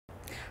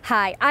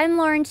Hi, I'm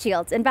Lauren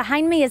Shields, and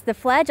behind me is the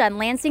Fledge on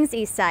Lansing's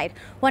east side,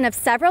 one of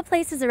several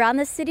places around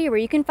the city where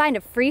you can find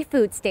a free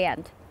food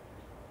stand.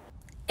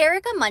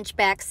 Erica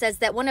Munchback says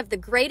that one of the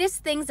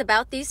greatest things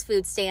about these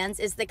food stands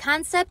is the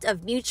concept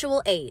of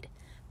mutual aid.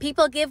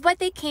 People give what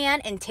they can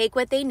and take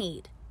what they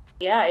need.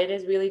 Yeah, it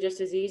is really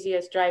just as easy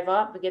as drive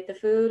up, get the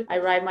food. I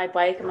ride my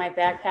bike and my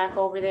backpack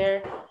over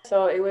there.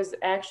 So it was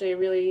actually a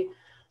really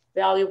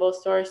valuable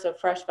source of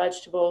fresh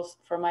vegetables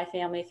for my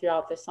family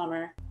throughout the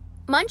summer.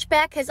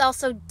 Munchback has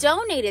also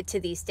donated to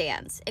these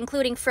stands,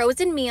 including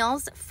frozen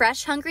meals,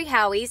 fresh Hungry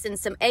Howies, and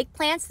some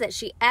eggplants that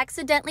she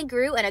accidentally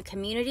grew in a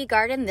community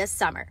garden this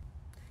summer.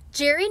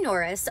 Jerry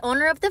Norris,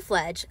 owner of the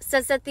Fledge,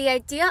 says that the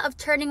idea of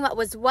turning what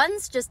was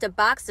once just a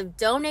box of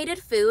donated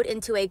food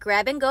into a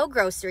grab-and-go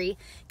grocery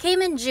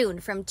came in June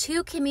from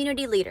two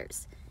community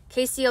leaders,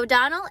 Casey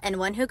O'Donnell and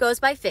one who goes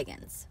by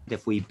Figgins.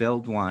 If we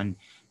build one,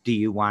 do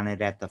you want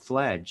it at the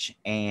Fledge?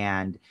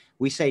 And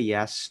we say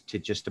yes to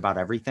just about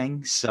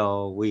everything.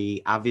 So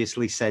we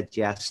obviously said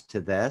yes to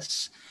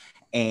this,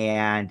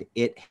 and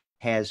it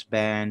has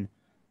been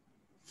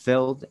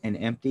filled and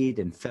emptied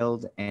and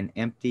filled and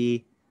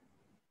emptied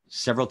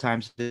several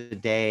times a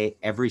day,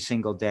 every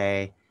single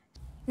day.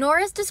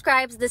 Norris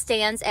describes the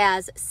stands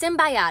as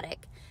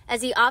symbiotic,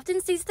 as he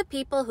often sees the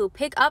people who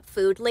pick up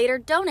food later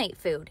donate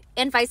food,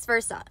 and vice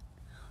versa.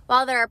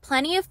 While there are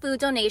plenty of food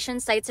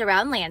donation sites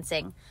around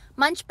Lansing,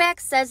 Munchback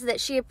says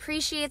that she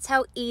appreciates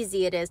how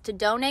easy it is to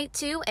donate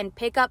to and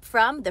pick up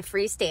from the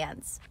free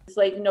stands. It's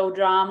like no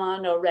drama,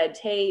 no red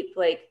tape,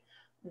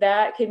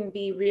 that can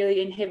be really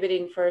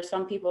inhibiting for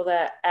some people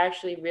that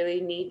actually really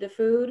need the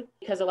food,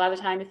 because a lot of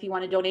the time if you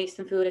want to donate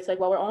some food, it's like,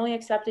 well, we're only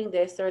accepting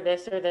this or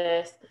this or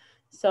this.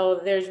 So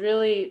there's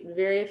really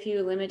very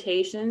few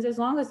limitations. As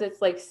long as it's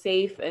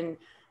safe and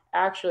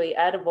actually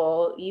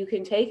edible, you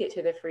can take it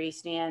to the free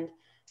stand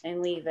and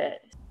leave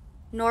it.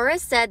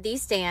 Norris said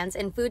these stands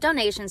and food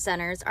donation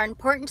centers are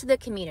important to the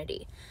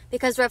community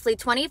because roughly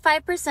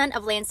 25%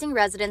 of Lansing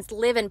residents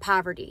live in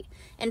poverty,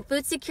 and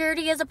food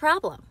security is a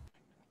problem.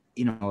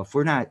 You know, if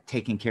we're not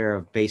taking care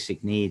of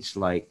basic needs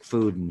like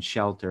food and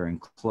shelter and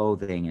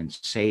clothing and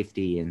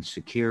safety and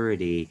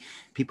security,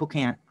 people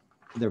can't,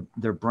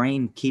 their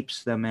brain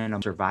keeps them in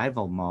a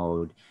survival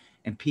mode,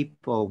 and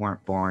people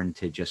weren't born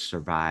to just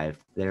survive.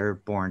 They're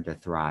born to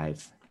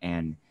thrive,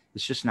 and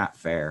it's just not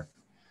fair.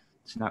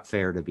 It's not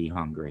fair to be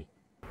hungry.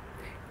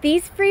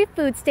 These free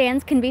food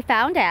stands can be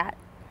found at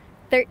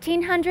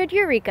 1300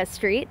 Eureka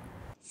Street,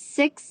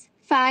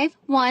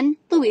 651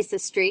 Louisa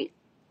Street,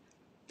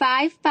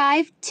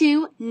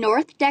 552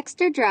 North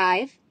Dexter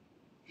Drive,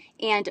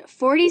 and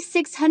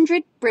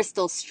 4600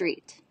 Bristol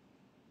Street.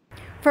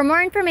 For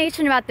more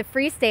information about the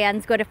free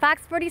stands, go to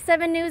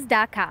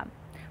fox47news.com.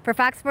 For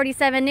Fox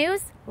 47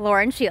 News,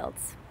 Lauren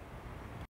Shields.